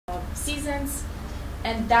seasons,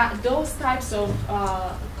 and that those types of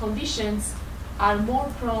conditions are more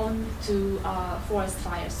prone to forest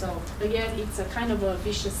fire. So again, it's a kind of a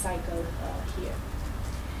vicious cycle here.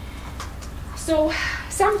 So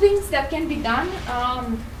some things that can be done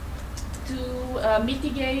to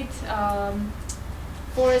mitigate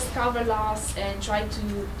forest cover loss and try to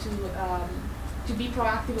be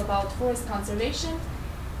proactive about forest conservation.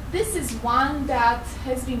 This is one that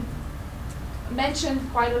has been mentioned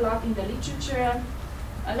quite a lot in the literature.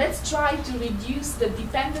 Let's try to reduce the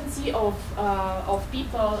dependency of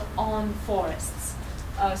people on forests.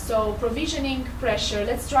 So provisioning pressure,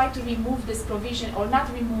 let's try to remove this provision, or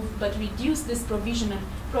not remove, but reduce this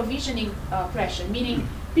provisioning pressure, meaning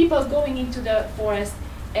people going into the forest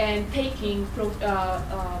and taking wood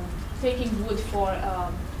for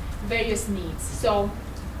various needs. So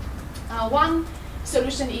one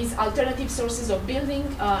solution is alternative sources of building.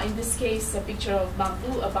 In this case, a picture of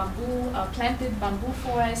bamboo, planted bamboo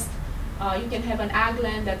forest. You can have an ag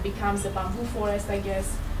land that becomes a bamboo forest, I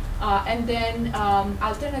guess. And then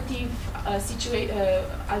alternative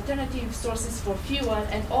sources for fuel,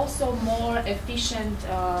 and also more efficient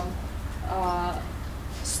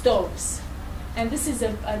stoves. And this is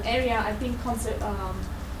an area I think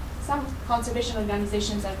some conservation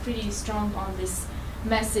organizations are pretty strong on this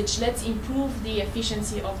message. Let's improve the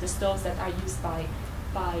efficiency of the stoves that are used by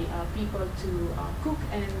people to cook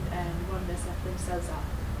and warm themselves up.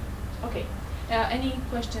 Okay, any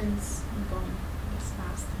questions? I'm going this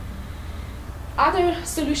fast. Other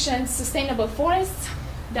solutions: sustainable forests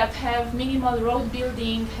that have minimal road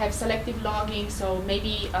building, have selective logging, so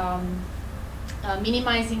maybe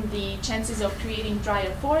minimizing the chances of creating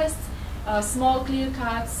drier forests, small clear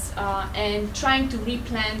cuts, and trying to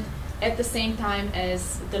replant at the same time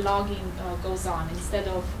as the logging goes on, instead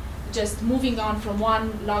of just moving on from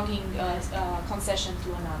one logging concession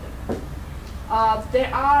to another. There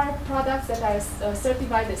are products that are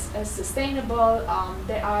certified as sustainable.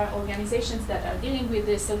 There are organizations that are dealing with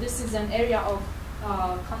this. So this is an area of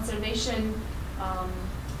conservation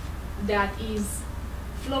that is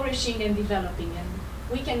flourishing and developing. And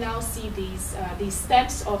we can now see these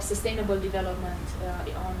steps of sustainable development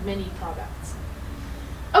on many products.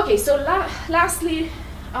 Okay, so lastly,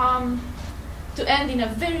 to end in a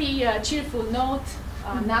very cheerful note,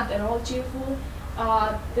 not at all cheerful,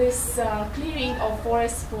 this clearing of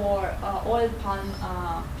forests for oil palm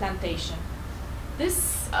plantation.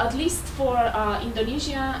 This, at least for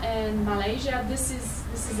Indonesia and Malaysia, this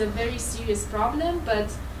is a very serious problem.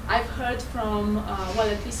 But I've heard from, well,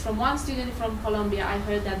 at least from one student from Colombia, I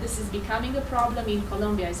heard that this is becoming a problem in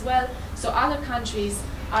Colombia as well. So other countries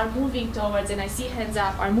are moving towards, and I see hands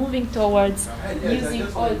up, are moving towards using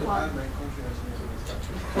oil palm.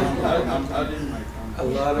 A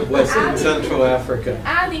lot of West and Central Africa.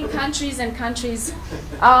 Adding countries and countries.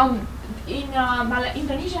 In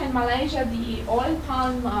Indonesia and Malaysia, the oil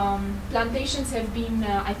palm plantations have been,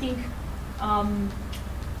 I think,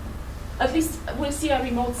 at least we'll see a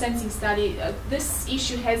remote sensing study. This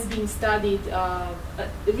issue has been studied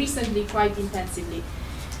recently quite intensively.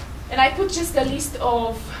 And I put just a list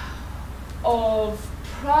of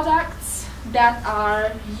products that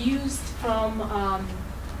are used from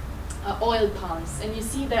oil palms. And you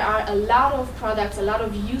see there are a lot of products, a lot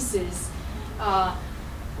of uses,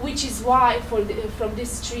 which is why from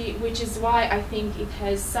this tree, which is why I think it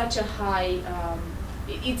has such a high,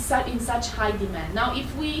 it's in such high demand. Now,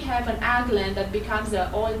 if we have an ag land that becomes an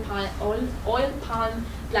oil palm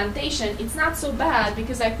plantation, it's not so bad,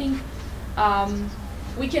 because I think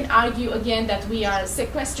we can argue again that we are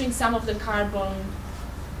sequestering some of the carbon.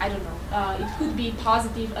 I don't know. It could be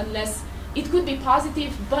positive, it could be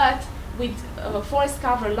positive, but with forest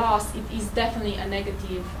cover loss, it is definitely a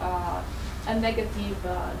negative.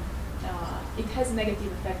 It has a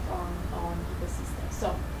negative effect on ecosystems.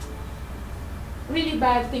 So really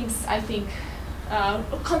bad things, I think.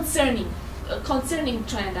 Concerning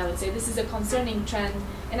trend, I would say. This is a concerning trend,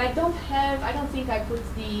 and I don't think I put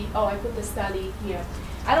I put the study here.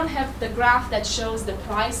 I don't have the graph that shows the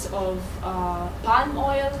price of palm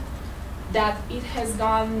oil, that it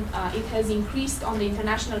has increased on the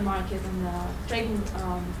international market and the trading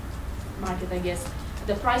market, I guess.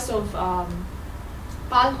 The price of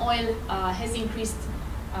palm oil has increased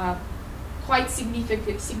quite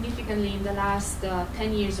significantly in the last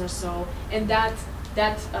 10 years or so, and that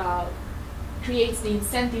creates the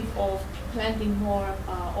incentive of planting more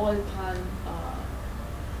oil palm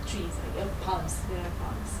trees, palms. There are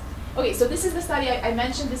palms. Okay, so this is the study I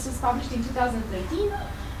mentioned. This was published in 2013.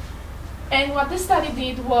 And what this study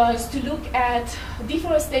did was to look at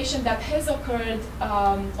deforestation that has occurred,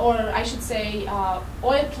 or I should say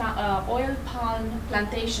oil palm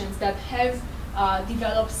plantations that have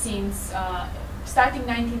developed since starting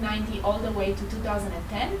 1990 all the way to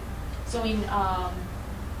 2010. So in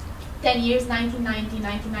 10 years,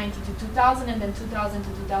 1990 to 2000, and then 2000 to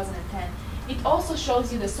 2010. It also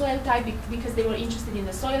shows you the soil type because they were interested in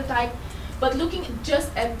the soil type. But looking just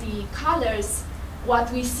at the colors,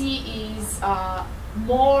 what we see is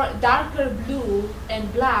more darker blue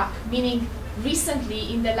and black, meaning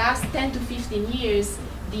recently, in the last 10 to 15 years,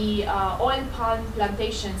 the oil palm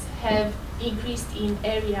plantations have increased in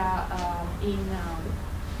area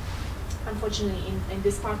unfortunately, in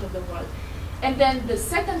this part of the world. And then the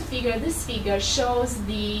second figure, this figure, shows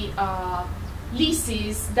the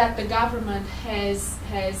leases that the government has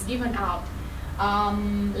given out.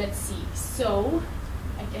 Let's see. So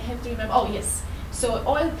I have to remember. Oh yes. So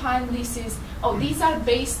oil palm leases. Oh, these are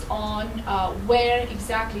based on where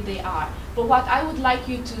exactly they are. But what I would like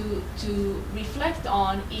you to reflect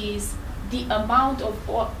on is the amount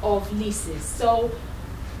of leases. So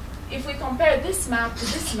if we compare this map to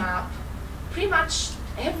this map, pretty much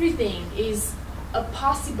everything is a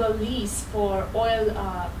possible lease for oil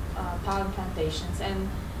palm plantations. And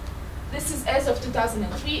this is as of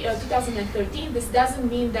 2013. This doesn't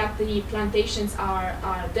mean that the plantations are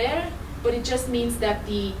there, but it just means that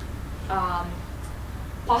the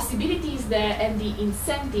possibility is there and the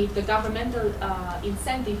incentive, the governmental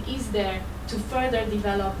incentive is there to further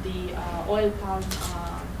develop the oil palm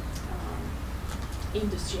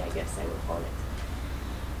industry, I guess I will call it.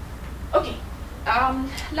 Okay.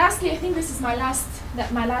 Lastly, I think this is my last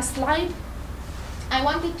slide. I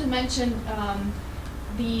wanted to mention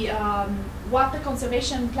what the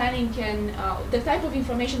conservation planning can, the type of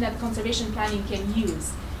information that conservation planning can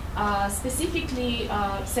use. Specifically,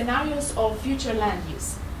 scenarios of future land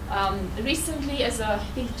use. Recently, I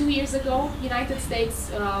think 2 years ago, United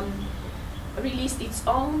States released its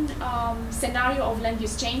own scenario of land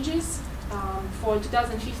use changes for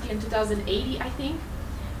 2050 and 2080, I think.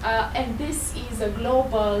 And this is a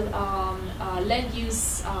global land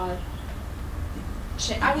use, I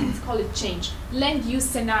would call it change, land use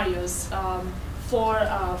scenarios for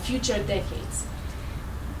future decades.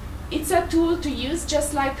 It's a tool to use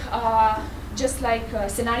just like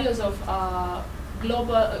scenarios of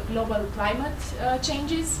global climate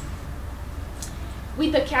changes,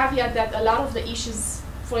 with the caveat that a lot of the issues,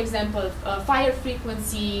 for example, fire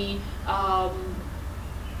frequency,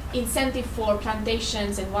 incentive for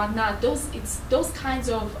plantations and whatnot, those kinds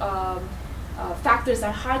of factors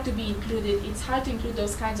are hard to be included. It's hard to include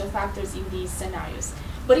those kinds of factors in these scenarios.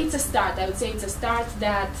 But it's a start. I would say it's a start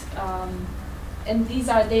that, and these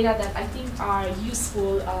are data that I think are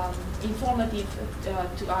useful, informative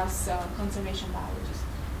to us conservation biologists.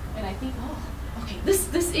 And I think, oh, okay,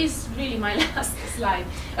 this is really my last slide.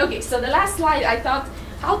 Okay, so the last slide, I thought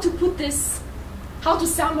how to put this, how to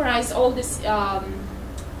summarize all this.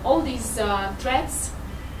 All these threats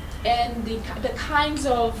and the kinds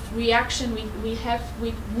of reaction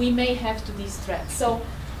we may have to these threats. So,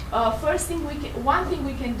 one thing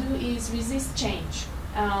we can do is resist change,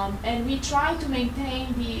 and we try to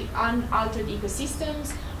maintain the unaltered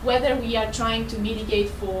ecosystems, whether we are trying to mitigate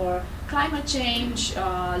for climate change,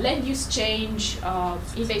 land use change,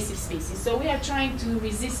 invasive species. So we are trying to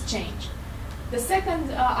resist change. The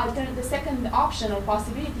second option or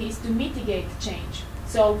possibility is to mitigate change.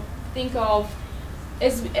 So think of,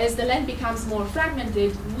 as the land becomes more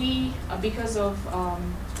fragmented, we, because of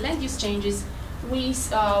land use changes, we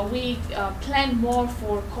plan more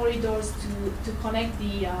for corridors to connect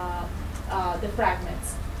the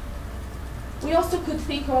fragments. We also could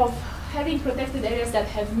think of having protected areas that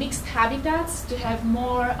have mixed habitats to have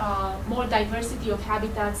more diversity of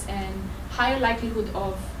habitats and higher likelihood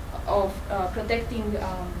of protecting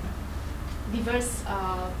diverse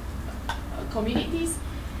communities.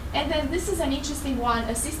 And then this is an interesting one.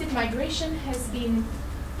 Assisted migration has been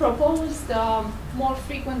proposed more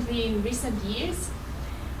frequently in recent years.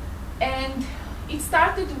 And it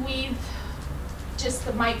started with just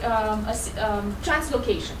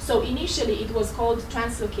translocation. So initially it was called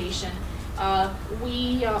translocation.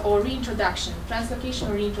 Or reintroduction, translocation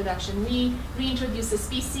or reintroduction. We reintroduce a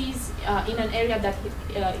species in an area that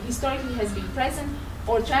historically has been present,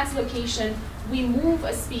 or translocation, we move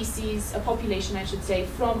a species, a population I should say,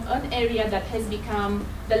 from an area that has become,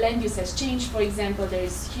 the land use has changed. For example, there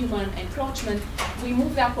is human encroachment. We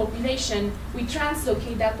move that population, we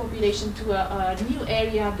translocate that population to a new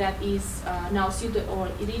area that is now suitable, or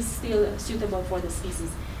it is still suitable for the species.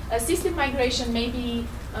 Assisted migration, maybe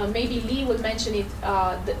Lee will mention it.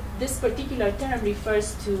 This particular term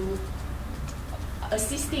refers to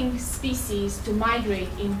assisting species to migrate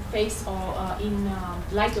in face or in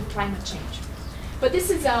light of climate change. But this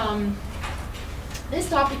is this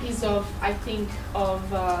topic is of, I think, of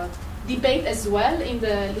debate as well in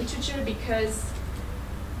the literature, because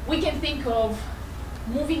we can think of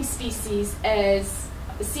moving species as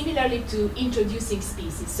similarly to introducing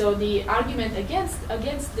species. So the argument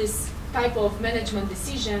against this type of management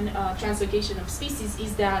decision, translocation of species,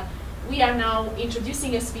 is that we are now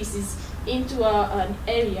introducing a species into an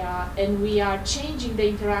area and we are changing the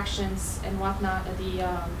interactions and whatnot, the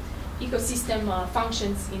ecosystem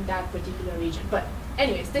functions in that particular region. But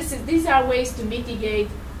anyways, these are ways to mitigate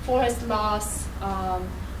forest loss.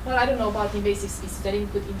 Well, I don't know about invasive species. I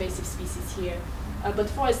didn't put invasive species here. But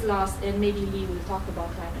forest loss, and maybe Lee will talk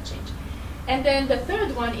about climate change. And then the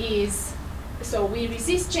third one is, so we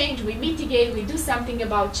resist change, we mitigate, we do something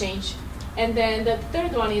about change. And then the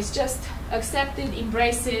third one is just accept it,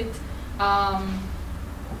 embrace it,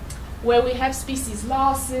 where we have species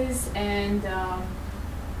losses, and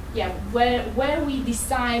yeah, where we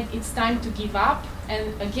decide it's time to give up.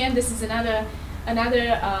 And again, this is another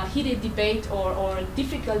heated debate or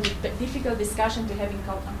difficult discussion to have in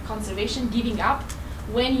conservation, giving up.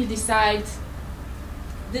 When you decide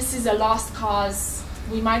this is a lost cause,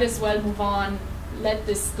 we might as well move on, let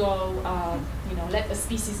this go, you know, let a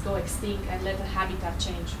species go extinct and let the habitat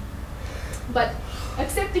change. But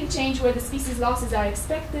accepting change where the species losses are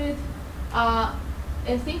expected,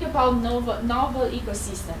 and think about novel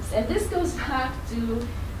ecosystems. And this goes back to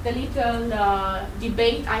the little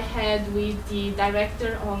debate I had with the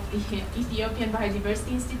director of the Ethiopian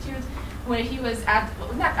Biodiversity Institute, where he was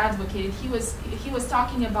not advocated. He was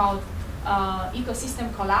talking about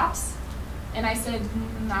ecosystem collapse, and I said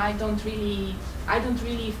I don't really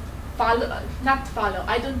follow.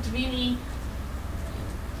 I don't really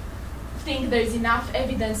think there's enough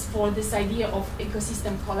evidence for this idea of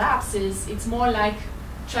ecosystem collapses. It's more like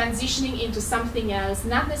transitioning into something else,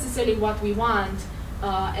 not necessarily what we want.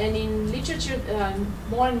 And in literature,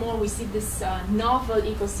 more and more we see this novel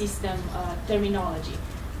ecosystem terminology.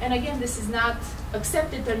 And again, this is not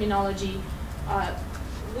accepted terminology.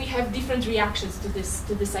 We have different reactions to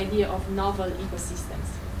this idea of novel ecosystems.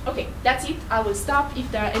 Okay, that's it. I will stop.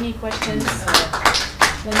 If there are any questions,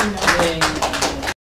 let me know.